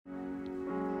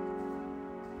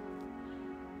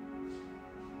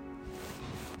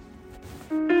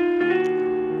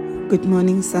Good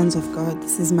morning, sons of God.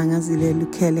 This is Mangazile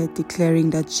Lukele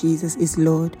declaring that Jesus is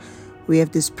Lord. We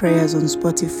have these prayers on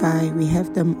Spotify, we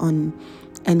have them on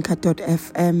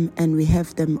Anchor.fm, and we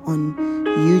have them on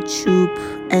YouTube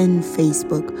and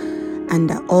Facebook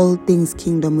under All Things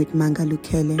Kingdom with Manga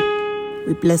Lukele.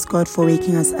 We bless God for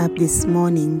waking us up this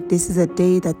morning. This is a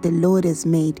day that the Lord has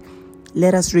made.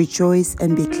 Let us rejoice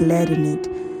and be glad in it.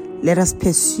 Let us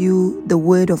pursue the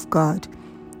word of God.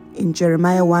 In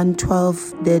Jeremiah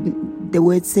 1:12, the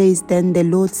word says, "Then the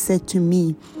Lord said to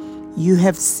me, you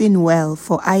have seen well,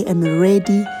 for I am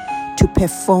ready to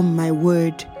perform my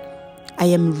word. I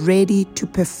am ready to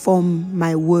perform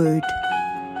my word."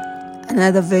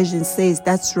 Another version says,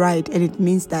 "That's right," and it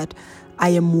means that I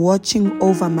am watching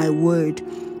over my word.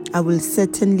 I will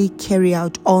certainly carry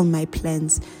out all my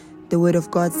plans. The word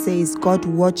of God says God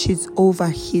watches over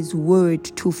his word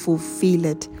to fulfill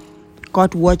it.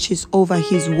 God watches over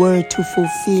his word to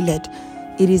fulfill it.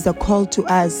 It is a call to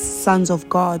us, sons of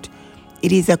God.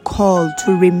 It is a call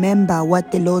to remember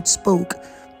what the Lord spoke.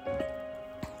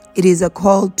 It is a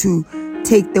call to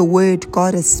take the word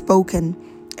God has spoken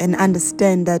and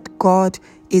understand that God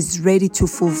is ready to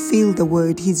fulfill the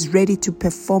word. He's ready to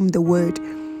perform the word.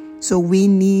 So we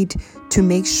need to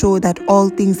make sure that all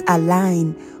things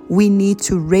align. We need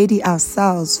to ready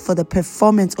ourselves for the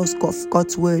performance of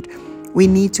God's word. We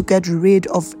need to get rid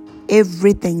of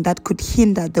everything that could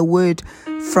hinder the word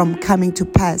from coming to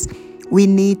pass. We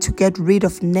need to get rid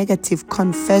of negative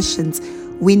confessions.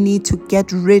 We need to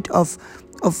get rid of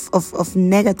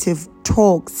negative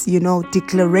talks,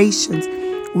 declarations.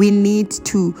 We need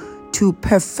to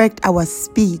perfect our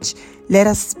speech. Let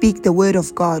us speak the word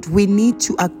of God. We need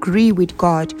to agree with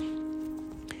God.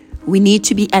 We need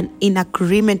to be in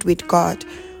agreement with God.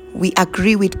 We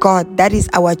agree with God. That is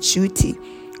our duty.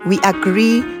 We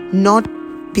agree not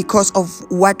because of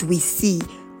what we see.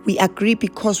 We agree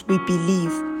because we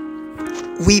believe.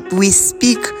 We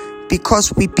speak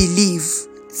because we believe,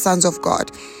 sons of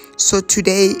God. So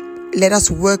today, let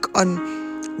us work on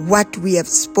what we have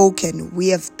spoken. We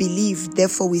have believed,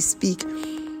 therefore we speak.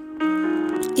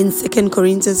 In 2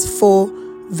 Corinthians 4,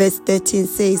 verse 13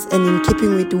 says, "And in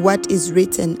keeping with what is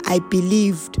written, I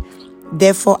believed,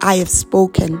 therefore I have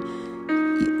spoken."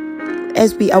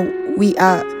 As we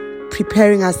are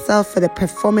preparing ourselves for the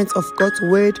performance of God's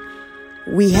word,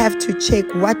 we have to check,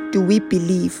 what do we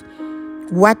believe?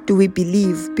 What do we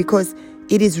believe? Because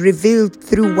it is revealed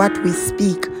through what we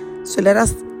speak. So let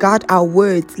us guard our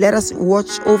words. Let us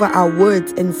watch over our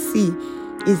words and see,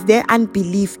 is there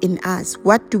unbelief in us?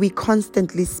 What do we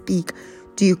constantly speak?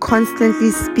 Do you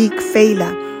constantly speak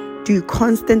failure? Do you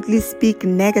constantly speak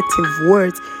negative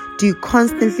words? Do you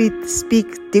constantly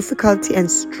speak difficulty and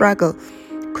struggle?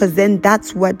 Because then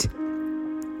that's what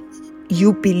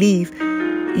you believe.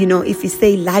 If you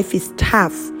say life is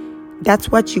tough, that's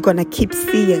what you're going to keep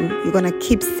seeing. You're going to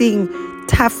keep seeing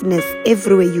toughness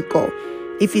everywhere you go.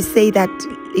 If you say that,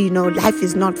 life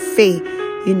is not fair,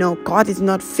 God is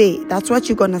not fair, that's what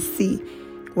you're going to see.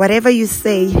 Whatever you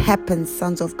say happens,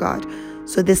 sons of God.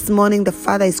 So this morning, the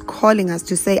Father is calling us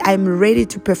to say, I'm ready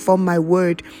to perform my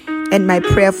word. And my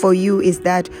prayer for you is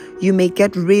that you may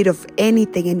get rid of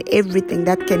anything and everything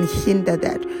that can hinder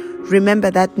that.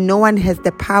 Remember that no one has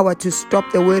the power to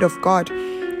stop the word of God,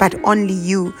 but only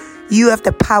you. You have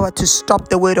the power to stop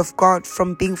the word of God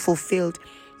from being fulfilled.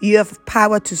 You have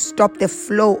power to stop the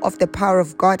flow of the power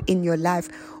of God in your life.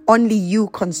 Only you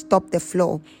can stop the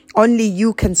flow. Only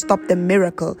you can stop the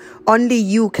miracle. Only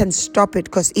you can stop it.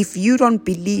 Because if you don't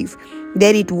believe,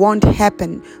 then it won't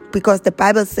happen. Because the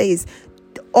Bible says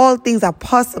all things are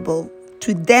possible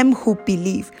to them who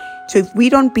believe. So if we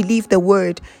don't believe the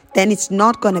word, then it's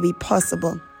not going to be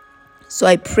possible. So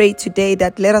I pray today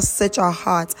that let us search our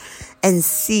hearts and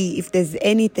see if there's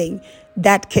anything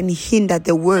that can hinder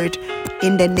the word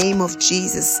in the name of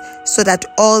Jesus, so that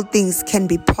all things can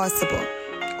be possible.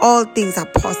 All things are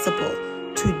possible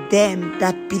to them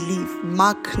that believe.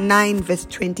 Mark 9 verse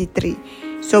 23.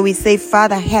 So we say,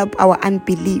 Father, help our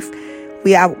unbelief.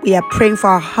 We are praying for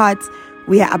our hearts.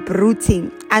 We are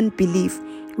uprooting unbelief.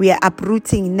 We are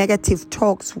uprooting negative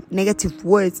talks, negative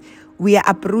words. We are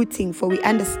uprooting, for we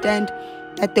understand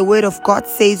that the word of God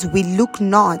says we look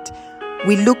not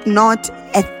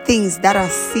at things that are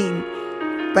seen,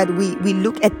 but we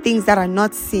look at things that are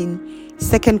not seen.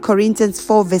 2 Corinthians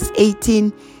 4 verse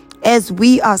 18, as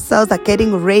we ourselves are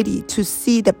getting ready to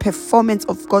see the performance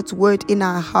of God's word in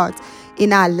our hearts,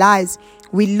 in our lives,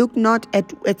 we look not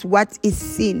at what is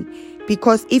seen.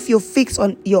 Because if you fix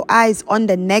on your eyes on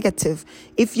the negative,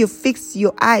 if you fix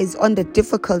your eyes on the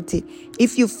difficulty,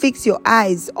 if you fix your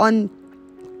eyes on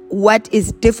what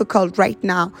is difficult right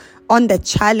now, on the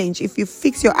challenge, if you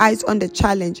fix your eyes on the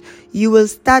challenge, you will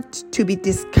start to be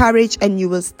discouraged and you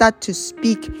will start to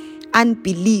speak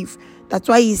unbelief. That's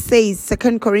why he says,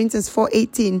 2 Corinthians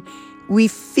 4:18, we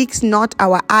fix not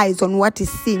our eyes on what is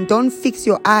seen. Don't fix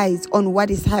your eyes on what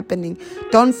is happening.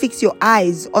 Don't fix your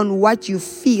eyes on what you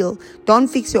feel. Don't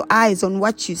fix your eyes on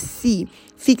what you see.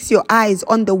 Fix your eyes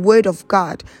on the word of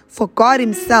God. For God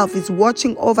himself is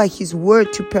watching over his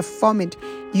word to perform it.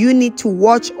 You need to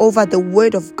watch over the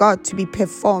word of God to be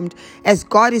performed. As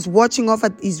God is watching over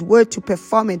his word to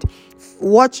perform it,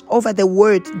 watch over the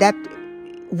word that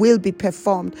will be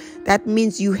performed. That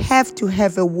means you have to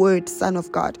have a word, son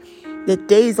of God. The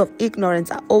days of ignorance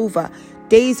are over.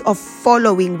 Days of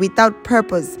following without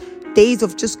purpose, days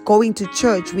of just going to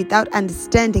church without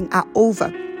understanding are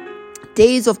over.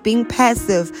 Days of being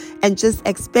passive and just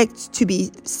expect to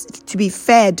be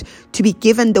fed, to be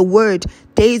given the word.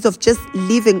 Days of just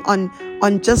living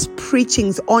on just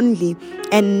preachings only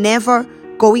and never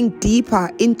going deeper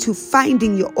into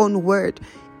finding your own word.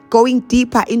 Going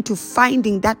deeper into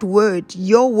finding that word,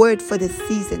 your word for the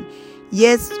season.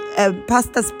 Yes,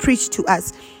 pastors preach to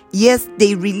us. Yes,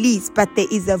 they release, but there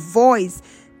is a voice,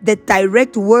 the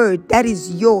direct word that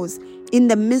is yours in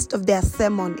the midst of their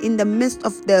sermon, in the midst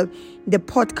of the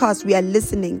podcast we are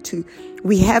listening to.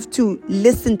 We have to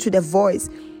listen to the voice.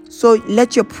 So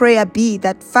let your prayer be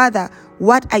that, Father,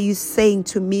 what are you saying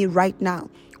to me right now?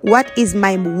 What is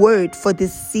my word for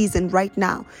this season right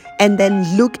now? And then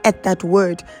look at that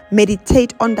word,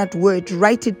 meditate on that word,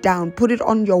 write it down, put it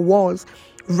on your walls.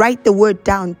 Write the word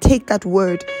down. Take that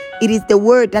word. It is the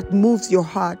word that moves your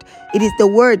heart. It is the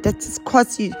word that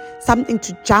causes you something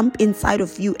to jump inside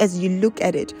of you as you look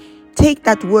at it. Take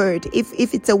that word. If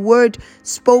it's a word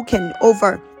spoken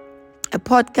over a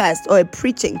podcast or a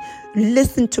preaching,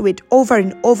 listen to it over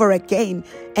and over again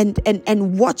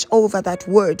and watch over that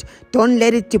word. Don't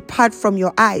let it depart from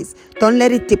your eyes. Don't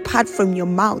let it depart from your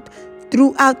mouth.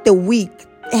 Throughout the week,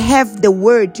 have the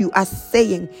word you are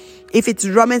saying. If it's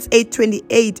Romans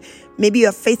 8:28, maybe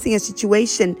you're facing a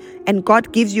situation and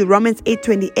God gives you Romans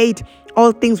 8:28,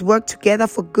 all things work together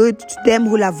for good to them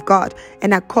who love God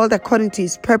and are called according to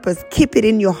his purpose. Keep it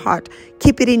in your heart.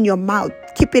 Keep it in your mouth.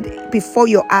 Keep it before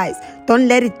your eyes. Don't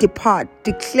let it depart.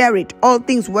 Declare it. All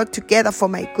things work together for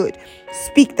my good.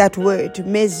 Speak that word.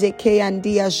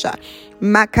 Mezekeyandiasha.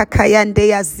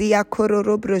 Makakayandeya zia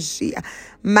kororobroshia.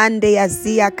 Mandeya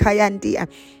zia kayandia.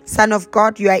 Son of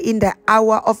God, you are in the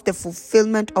hour of the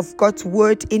fulfillment of God's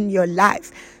word in your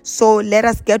life. So let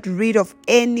us get rid of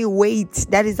any weight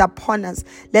that is upon us.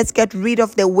 Let's get rid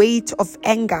of the weight of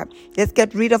anger. Let's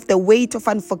get rid of the weight of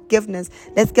unforgiveness.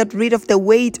 Let's get rid of the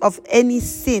weight of any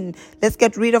sin. Let's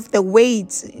get rid of the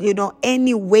weight,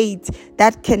 any weight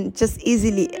that can just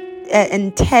easily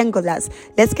entangle us.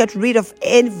 Let's get rid of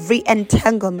every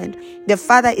entanglement. The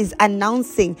Father is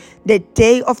announcing the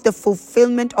day of the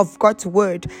fulfillment of God's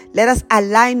word. Let us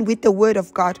align with the word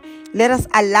of God. Let us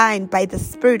align by the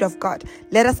Spirit of God.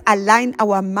 Let us align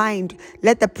our mind.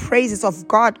 Let the praises of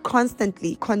God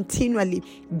constantly, continually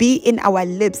be in our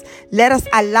lips. Let us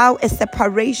allow a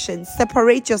separation.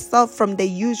 Separate yourself from the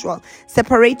usual.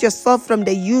 Separate yourself from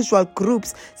the usual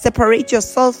groups. Separate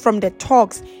yourself from the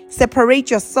talks. Separate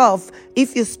yourself.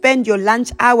 If you spend your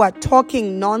lunch hour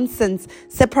talking nonsense,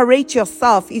 separate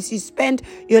yourself. If you spend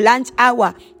your lunch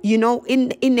hour,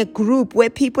 in a group where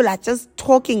people are just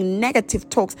talking negative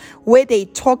talks, where they're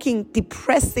talking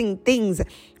depressing things,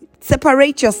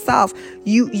 separate yourself.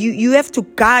 You have to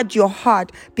guard your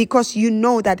heart, because you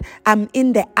know that I'm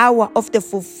in the hour of the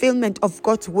fulfillment of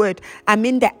God's word. I'm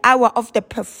in the hour of the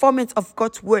performance of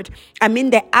God's word. I'm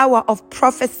in the hour of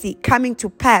prophecy coming to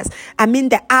pass. I'm in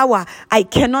the hour. I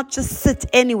cannot just sit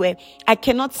anywhere. I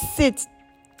cannot sit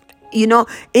in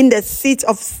the seat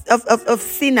of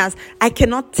sinners. I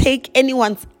cannot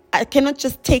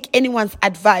just take anyone's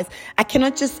advice. I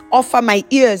cannot just offer my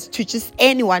ears to just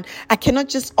anyone. I cannot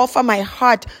just offer my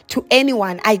heart to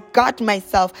anyone. I guard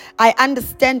myself. I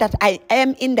understand that I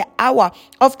am in the hour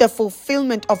of the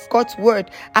fulfillment of God's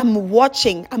word. I'm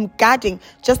watching, I'm guarding,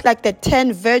 just like the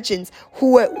 10 virgins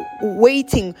who were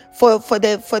waiting for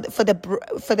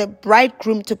the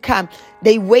bridegroom to come.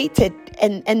 They waited,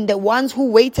 and the ones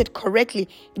who waited correctly,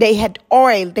 they had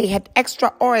oil, they had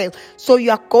extra oil. So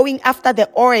you are going after the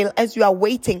oil as you are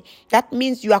waiting. That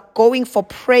means you are going for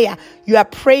prayer. You are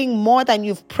praying more than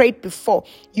you've prayed before.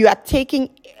 You are taking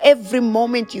every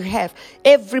moment you have,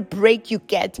 every break you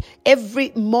get,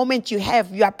 every moment you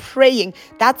have, you are praying.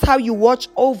 That's how you watch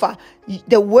over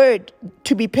the word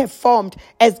to be performed,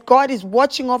 as God is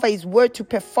watching over his word to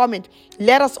perform it,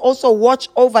 let us also watch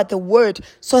over the word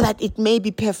so that it may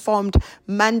be performed.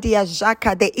 Mandia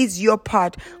Jaka, there is your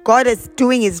part. God is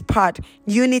doing his part.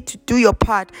 You need to do your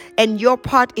part, and your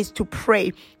part is to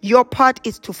pray. Your part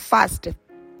is to fast.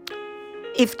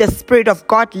 If the Spirit of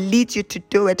God leads you to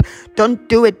do it, don't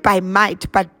do it by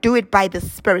might, but do it by the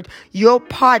Spirit. Your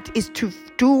part is to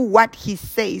do what he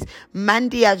says.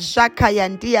 Mandia Jaka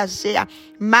Yandia Jea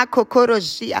Makokoro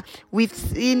Jia. We've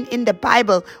seen in the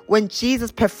Bible when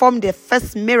Jesus performed the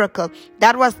first miracle,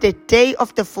 that was the day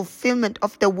of the fulfillment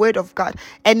of the word of God.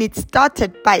 And it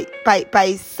started by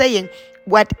saying,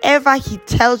 whatever he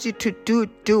tells you to do,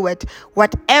 do it.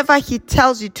 Whatever he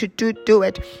tells you to do, do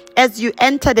it. As you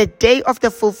enter the day of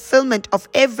the fulfillment of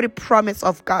every promise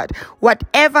of God,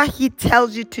 whatever he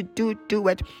tells you to do, do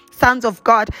it. Sons of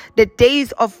God, the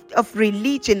days of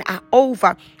religion are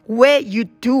over, where you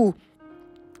do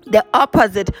the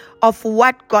opposite of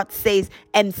what God says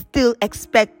and still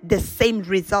expect the same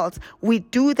results. We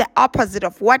do the opposite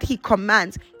of what he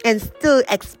commands and still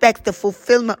expect the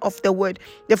fulfillment of the word.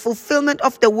 The fulfillment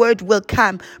of the word will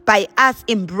come by us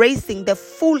embracing the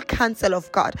full counsel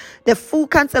of God. The full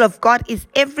counsel of God is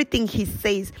everything he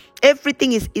says. Everything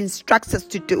he instructs us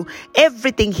to do.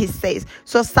 Everything he says.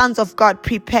 So sons of God,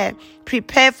 prepare.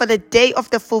 Prepare for the day of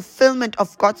the fulfillment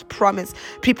of God's promise.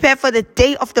 Prepare for the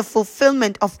day of the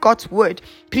fulfillment of God's word.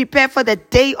 Prepare for the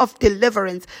day of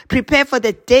deliverance. Prepare for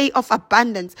the day of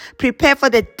abundance. Prepare for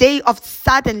the day of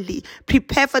suddenly.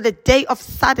 Prepare for the day of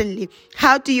suddenly.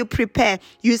 How do you prepare?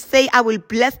 You say, I will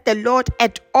bless the Lord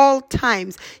at all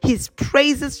times. His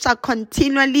praises shall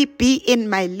continually be in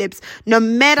my lips. No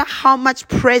matter how much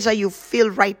pressure you feel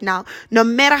right now, no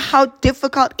matter how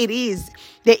difficult it is,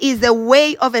 there is a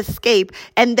way of escape,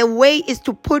 and the way is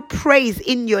to put praise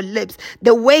in your lips.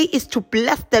 The way is to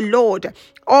bless the Lord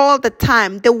all the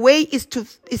time. The way is to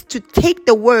take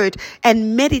the word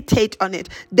and meditate on it.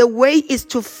 The way is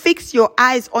to fix your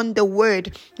eyes on the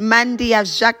word. Mandia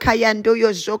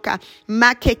Jakayandoyo Joka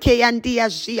Makekeyandia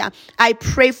Jia. I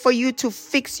pray for you to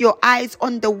fix your eyes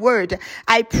on the word.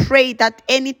 I pray that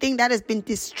anything that has been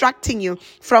distracting you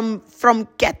from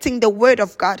getting the word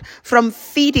of God, from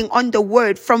feeding on the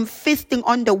word, from feasting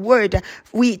on the word,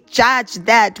 we judge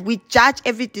that. We judge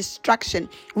every distraction.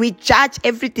 We judge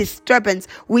every disturbance.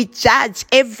 We judge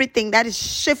everything that is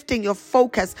shifting your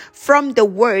focus from the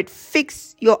word.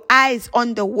 Fix your eyes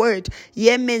on the word.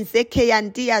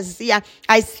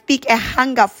 I speak a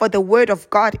hunger for the word of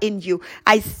God in you.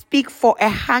 I speak for a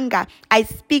hunger. I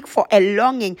speak for a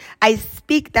longing. I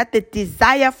speak that the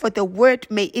desire for the word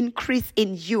may increase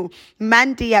in you.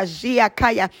 Mandia Jia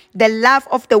Kaya. The love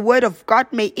of the word of God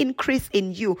may increase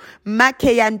in you.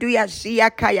 Makeyanduya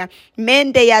Jia Kaya.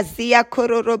 Mendeya Zia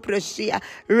Kororobroshia.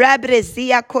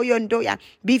 Rabrezia Koyondoya.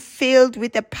 Be filled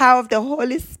with the power of the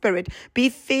Holy Spirit. Be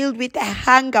filled with a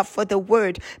hunger for the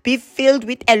word. Be filled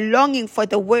with a longing for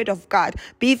the word of God.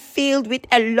 Be filled with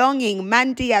a longing.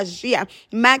 Mandia Jia.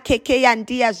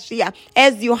 Makekeyandia Jia.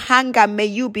 As you hunger, may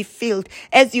you be filled.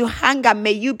 As you hunger,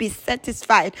 may you be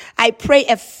satisfied. I pray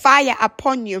a fire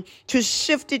upon you to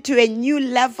shift it to a new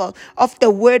level of the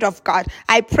word of God.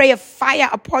 I pray a fire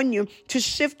upon you to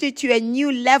shift it to a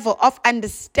new level of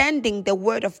understanding the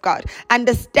word of God,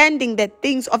 understanding the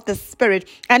things of the Spirit,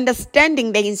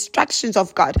 understanding the instructions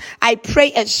of God. I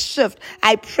pray a shift.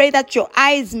 I pray that your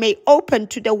eyes may open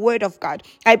to the word of God.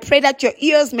 I pray that your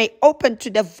ears may open to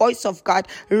the voice of God.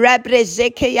 I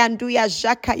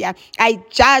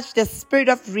judge the spirit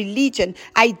of religion.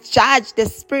 I judge the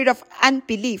spirit of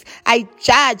unbelief. I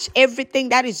judge everything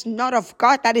that is not of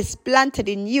God, that is planted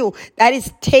in you, that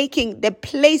is taking the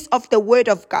place of the word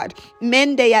of God.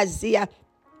 Mendeyazia.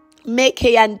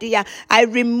 I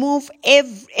remove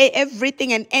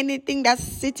everything and anything that's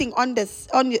sitting on the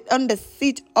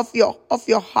seat of your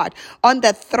heart, on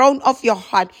the throne of your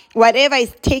heart. Whatever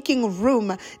is taking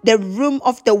room, the room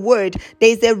of the word.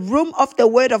 There is a room of the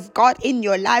word of God in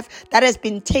your life that has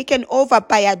been taken over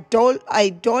by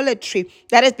idolatry,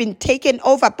 that has been taken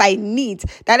over by needs,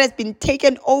 that has been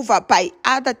taken over by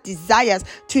other desires.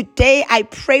 Today I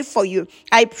pray for you.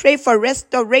 I pray for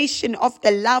restoration of the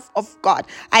love of God.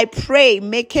 I pray,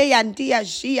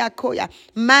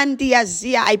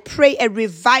 I pray a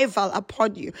revival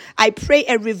upon you. I pray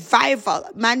a revival,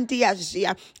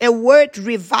 a word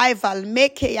revival,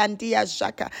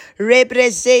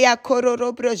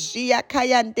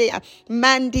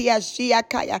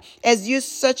 as you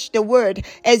search the word,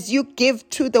 as you give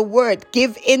to the word,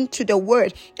 give into the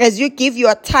word, as you give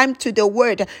your time to the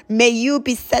word, may you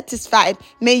be satisfied.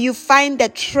 May you find the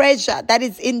treasure that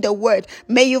is in the word.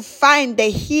 May you find the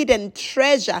healing hidden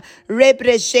treasure.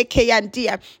 Rebrejeke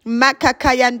yandia.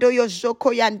 Makakayandoyo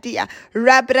joko yandia.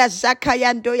 Rabrazaka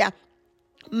yandoya.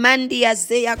 Mandia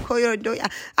Zeya Koyodoya.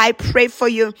 I pray for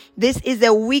you. This is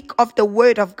a week of the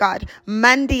word of God.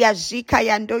 Mandia Zika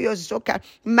Yandoyo Zoka.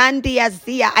 Mandia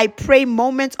Zia. I pray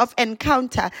moments of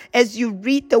encounter as you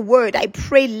read the word. I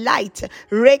pray light.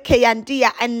 Reke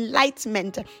Yandia,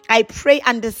 enlightenment. I pray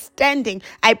understanding.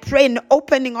 I pray an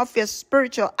opening of your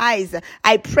spiritual eyes.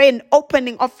 I pray an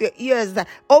opening of your ears,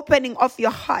 opening of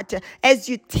your heart. As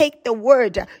you take the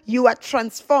word, you are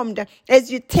transformed. As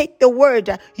you take the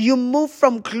word, you move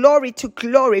from glory to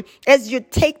glory. As you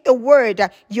take the word,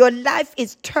 your life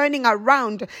is turning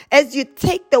around. As you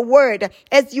take the word,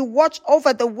 as you watch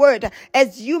over the word,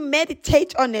 as you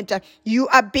meditate on it, you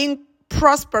are being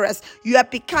prosperous. You are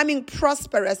becoming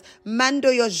prosperous. Mando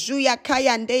yozuya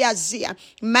kayandeya zia.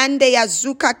 Mande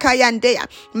yazuka kayandeya.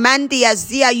 Mande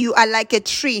yazia. You are like a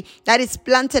tree that is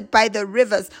planted by the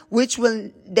rivers,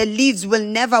 the leaves will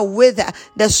never wither.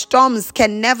 The storms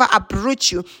can never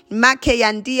uproot you. Make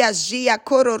yandia zia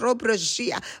koro robro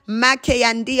zia. Make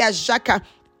yandia zaka.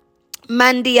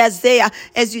 Mandiazea,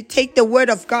 as you take the word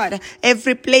of God,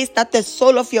 every place that the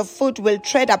sole of your foot will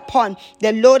tread upon,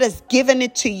 the Lord has given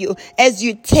it to you. As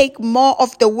you take more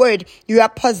of the word, you are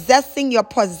possessing your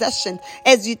possession.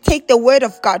 As you take the word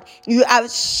of God, you are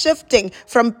shifting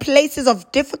from places of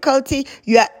difficulty.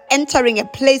 You are entering a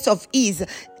place of ease.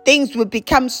 Things will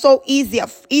become so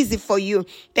easy for you.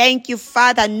 Thank you,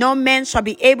 Father. No man shall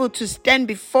be able to stand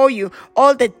before you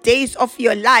all the days of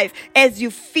your life. As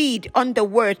you feed on the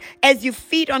word,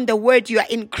 you are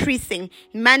increasing.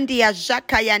 Mandia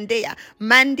jaka yandea,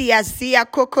 mandia zia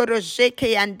kokoro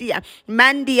jeke yandia,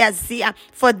 mandia zia.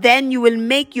 For then you will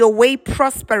make your way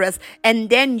prosperous, and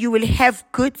then you will have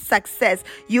good success.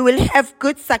 You will have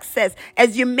good success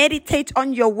as you meditate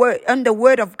on your word, on the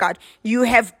word of God. You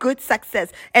have good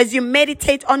success. As you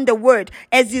meditate on the word,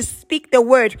 as you speak the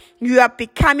word, you are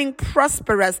becoming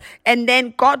prosperous. And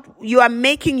then God, you are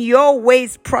making your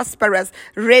ways prosperous.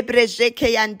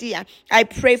 I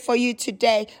pray for you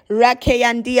today.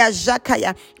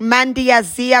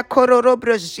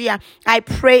 I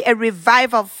pray a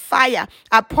revival fire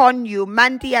upon you.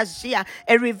 A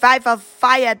revival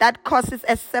fire that causes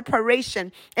a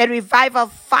separation. A revival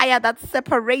fire that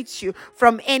separates you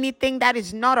from anything that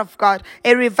is not of God.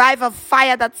 A revival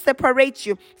fire that separates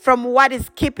you from what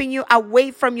is keeping you away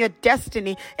from your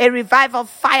destiny. A revival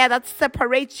fire that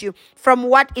separates you from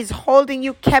what is holding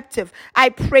you captive. I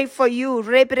pray for you.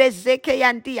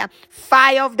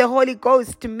 Fire of the Holy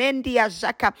Ghost. Mendia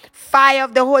Jaka. Fire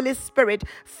of the Holy Spirit.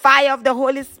 Fire of the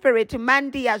Holy Spirit.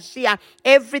 Mandia Jia.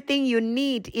 Everything you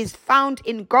need is found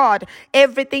in God.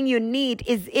 Everything you need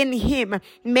is in Him.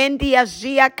 Mendia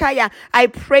Jia Kaya. I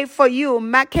pray for you.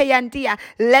 Makayandia.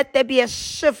 Let there be a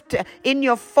shift in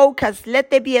your focus. Let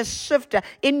there be a shift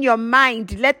in your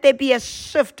mind. Let there be a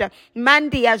shift.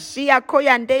 Mandia Jia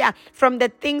Koyandea. From the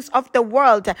things of the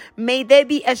world. May there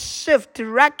be a shift.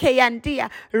 Rakeyandia.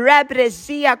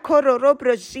 Rabrezia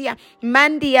Kororobrozia.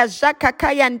 Mandia Jaka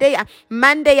Kayandea.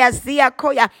 Mandia Zia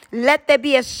Koya. Let there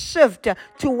be a shift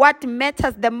to what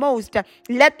matters the most.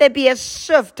 Let there be a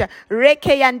shift.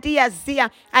 Rekeyandia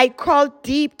Zia. I call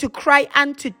deep to cry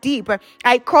unto deep.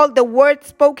 I call the word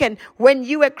spoken when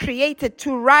you were created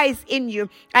to rise in you.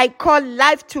 I call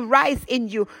life to rise in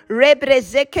you.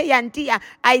 Rebrezekeyandia.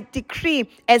 I decree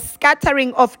a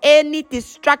scattering of any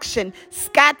distraction.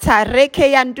 Scatter.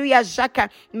 Rekeyanduya Jaka.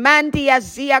 Mandia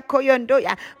Zia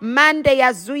Koyondoya.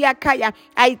 Mandia Zuya Kaya.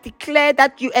 I declare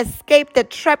that you escape the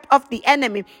trap of the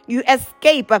enemy. You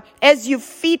escape as you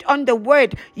feed on the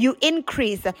word. You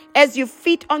increase. As you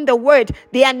feed on the word,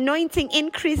 the anointing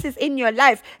increases in your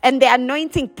life, and the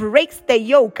anointing breaks the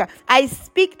yoke. I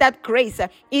speak that grace.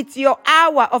 It's your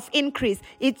hour of increase.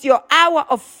 It's your hour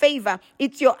of favor.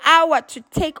 It's your hour to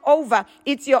take over.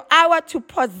 It's your hour to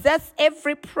possess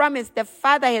every promise the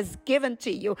Father has given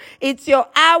to you. It's your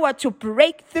hour to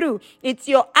break through. It's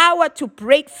your hour to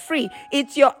break free.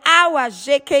 It's your hour.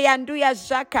 Jekeyanduya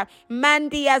Jaka.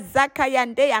 Mandia Zaka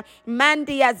Yandea.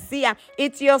 Mandia Zia.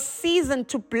 It's your season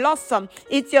to blossom.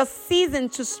 It's your season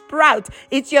to sprout.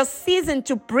 It's your season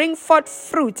to bring forth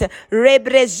fruit.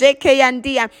 Rebrejeke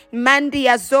Yandia.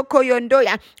 Mandia Zoko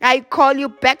Yondoya. I call you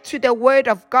back to the word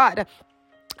of God.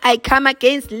 I come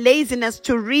against laziness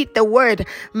to read the word.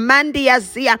 Mandia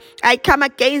Zia. I come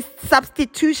against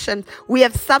substitution. We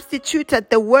have substituted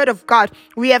the word of God.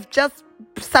 We have just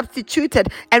substituted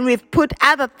and we've put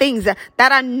other things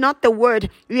that are not the word.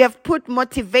 We have put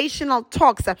motivational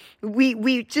talks.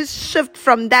 We just shift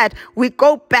from that. We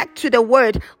go back to the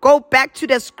word, go back to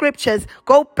the scriptures,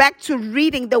 go back to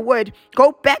reading the word,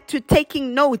 go back to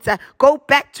taking notes, go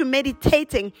back to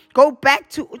meditating, go back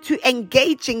to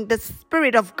engaging the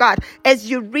Spirit of God as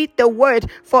you read the word.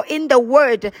 For in the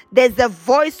word there's a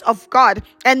voice of God,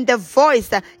 and the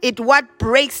voice, it what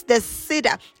breaks the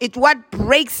cedar, it what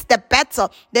breaks the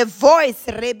battle. The voice,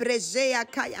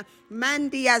 Rebrejea Kaya,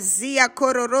 Mandia Zia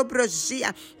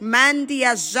Kororobrojia,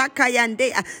 Mandia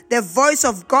Jakayandea, the voice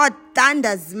of God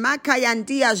thunders,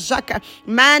 Makayandia Jaka,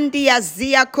 Mandia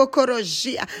Zia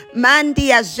Kokorojia,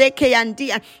 Mandia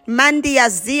Jekeyandia, Mandia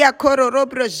Zia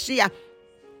Kororobrojia.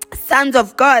 Sons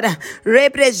of God,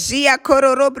 Rebrejia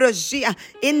Kororobrojia.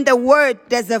 In the word,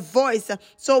 there's a voice.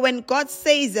 So when God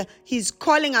says He's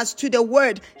calling us to the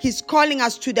word, He's calling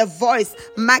us to the voice.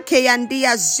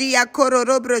 Makeyandia Zia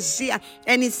Kororobrojia.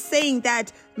 And He's saying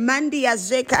that Mandia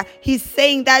Zeka, He's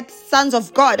saying that, sons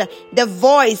of God, the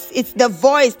voice, it's the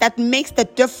voice that makes the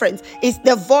difference. It's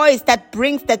the voice that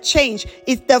brings the change.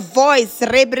 It's the voice,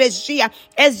 Rebrejia.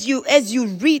 As you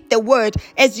read the word,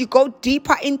 as you go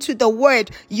deeper into the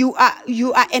word, you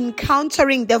are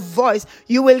encountering the voice.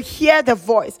 You will hear the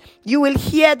voice. You will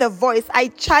hear the voice. I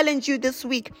challenge you this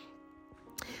week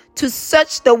to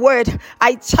search the word.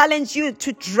 I challenge you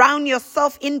to drown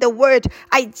yourself in the word.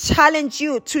 I challenge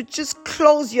you to just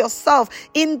close yourself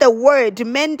in the word.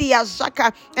 Mendia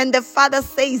Jaka. And the Father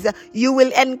says you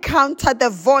will encounter the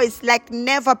voice like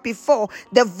never before.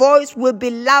 The voice will be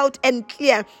loud and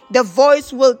clear. The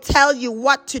voice will tell you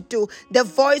what to do. The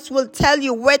voice will tell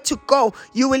you where to go.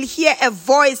 You will hear a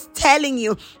voice telling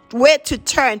you where to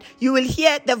turn. You will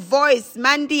hear the voice,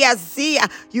 Mandia Zia.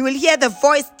 You will hear the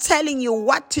voice telling you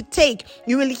what to take.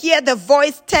 You will hear the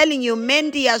voice telling you,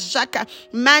 Mendia Jaka,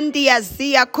 Mandia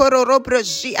Zia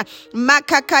Kororobrojia,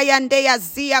 Makakayandea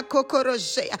Zia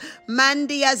Kokorojea,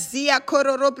 Mandia Zia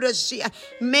Kororobrojia,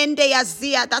 Mendia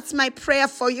Zia. That's my prayer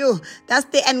for you. That's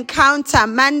the encounter.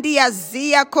 Mandia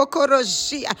Zia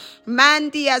Kokorojia,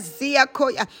 Mandia Zia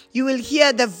Koya. You will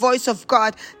hear the voice of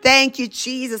God. Thank you,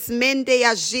 Jesus.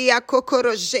 Mendia Zia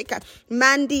Kokorojeka,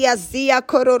 Mandia Zia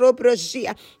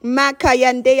Kororobrojia,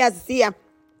 Makayandea Zia.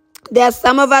 There are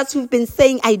some of us who've been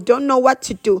saying, I don't know what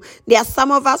to do. There are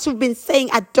some of us who've been saying,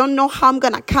 I don't know how I'm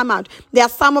going to come out. There are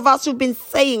some of us who've been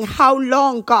saying, how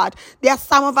long, God? There are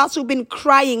some of us who've been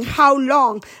crying, how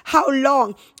long? How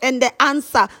long? And the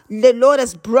answer, the Lord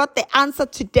has brought the answer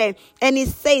today. And He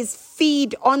says,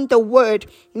 feed on the word.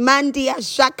 Mandia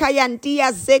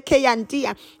Jakayandia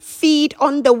Zekeyandia. Feed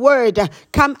on the word.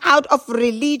 Come out of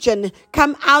religion.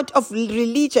 Come out of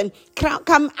religion.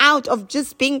 Come out of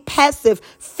just being passive.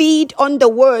 Feed on the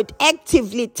word.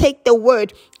 Actively take the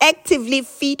word. Actively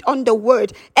feed on the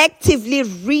word. Actively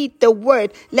read the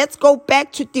word. Let's go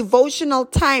back to devotional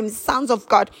times, sons of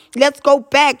God. Let's go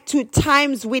back to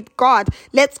times with God.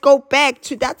 Let's go back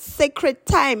to that sacred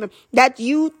time that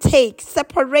you take.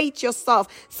 Separate yourself.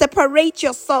 Separate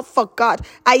yourself for God.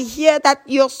 I hear that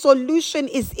your solution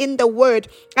is in the word.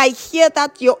 I hear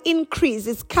that your increase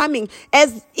is coming.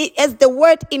 As the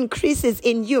word increases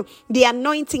in you, the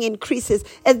anointing increases.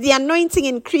 As the anointing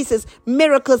increases,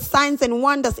 miracles, signs, and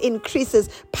wonders increases.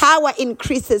 Power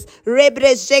increases.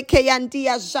 Rebrejeke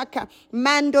yandia jaka.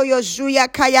 Mando yojuya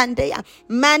kayandea.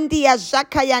 Mandia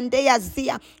jaka yandea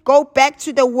zia. Go back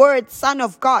to the word, son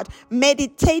of God.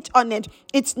 Meditate on it.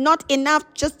 It's not enough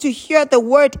just to hear the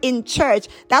word in church.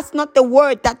 That's not the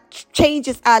word that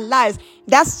changes our lives.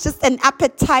 That's just an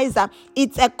appetizer.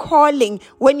 It's a calling.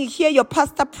 When you hear your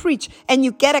pastor preach and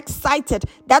you get excited,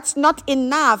 that's not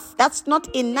enough. That's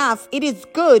not enough. It is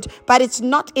good, but it's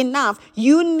not enough.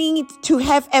 You need to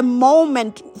have a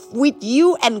moment with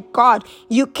you and God.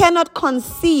 You cannot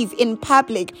conceive in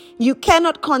public. You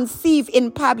cannot conceive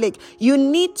in public. You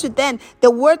need to then,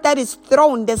 the word that is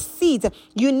thrown, the seed,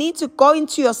 you need to go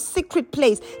into your secret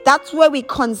place. That's where we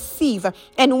conceive.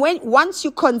 And once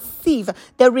you conceive,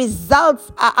 the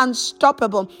results are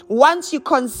unstoppable. Once you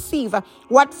conceive,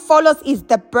 what follows is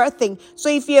the birthing. So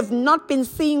if you have not been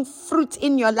seeing fruit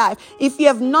in your life, if you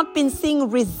have not been seeing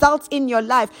results in your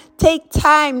life, take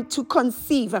time to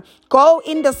conceive. Go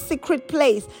in the secret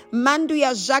place.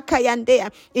 Manduya Jaka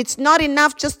Yandea. It's not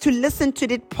enough just to listen to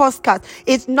the podcast.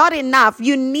 It's not enough.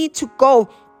 You need to go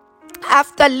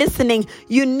After listening,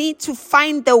 you need to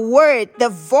find the word, the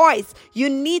voice. You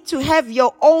need to have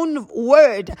your own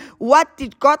word. What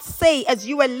did God say as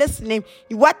you were listening?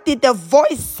 What did the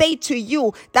voice say to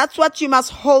you? That's what you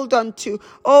must hold on to.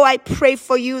 Oh, I pray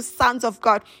for you, sons of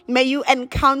God. May you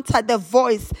encounter the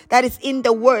voice that is in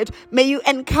the word. May you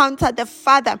encounter the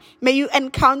Father. May you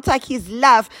encounter his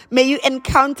love. May you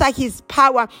encounter his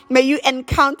power. May you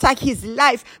encounter his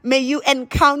life. May you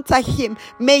encounter him.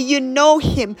 May you know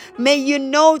him. May you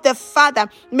know the Father.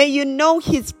 May you know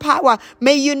his power.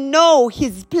 May you know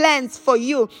his plans for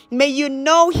you. May you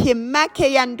know him. I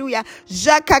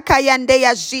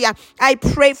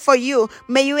pray for you.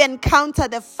 May you encounter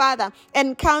the Father.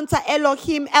 Encounter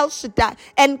Elohim El Shaddai.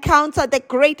 Encounter the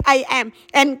great I am.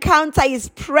 Encounter his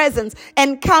presence.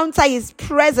 Encounter his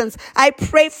presence. I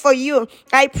pray for you.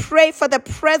 I pray for the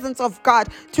presence of God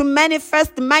to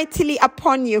manifest mightily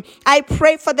upon you. I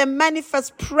pray for the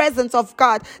manifest presence of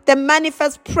God. The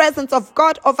manifest presence of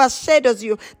God overshadows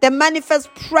you. The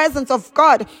manifest presence of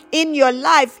God in your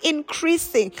life,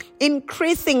 increasing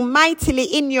mightily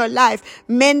in your life.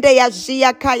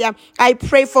 I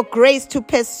pray for grace to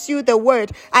pursue the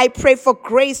word. I pray for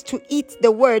grace to eat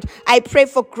the word. I pray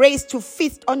for grace to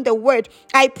feast on the word.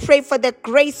 I pray for the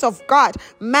grace of God.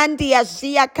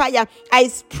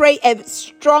 I pray a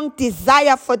strong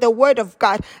desire for the word of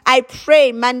God. I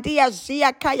pray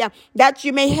that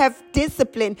you may have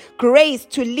discipline, grace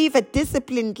to live a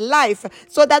disciplined life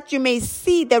so that you may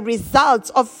see the results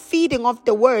of feeding of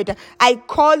the word. I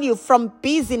call you from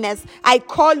busyness. I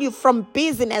call you from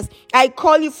busyness. I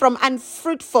call you from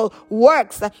unfruitful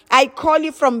works. I call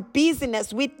you from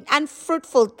busyness with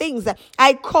unfruitful things.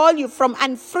 I call you from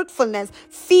unfruitfulness.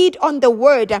 Feed on the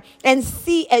word and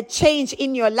see a change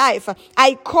in your life.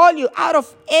 I call you out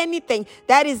of anything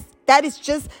that is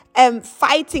just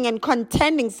fighting and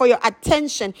contending for your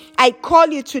attention. I call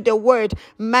you to the word.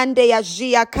 Mandeya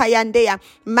Jia Kayandeya.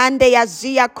 Mandeya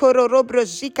Jia Kororobro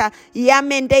Jika.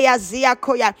 Yamendeya Zia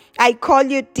Koya. I call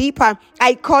you deeper.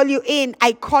 I call you in.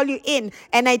 I call you in.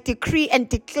 And I decree and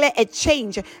declare a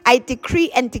change. I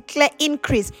decree and declare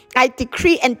increase. I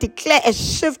decree and declare a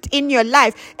shift in your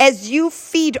life. As you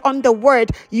feed on the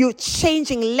word, you're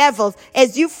changing levels.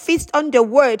 As you feast on the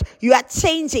word, you are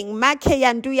changing.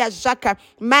 Makeyanduya Jaka.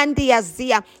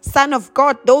 Mandiazia, Son of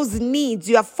God, those needs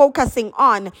you are focusing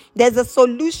on, there's a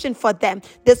solution for them.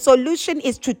 The solution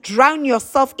is to drown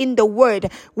yourself in the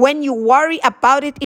word. When you worry about it,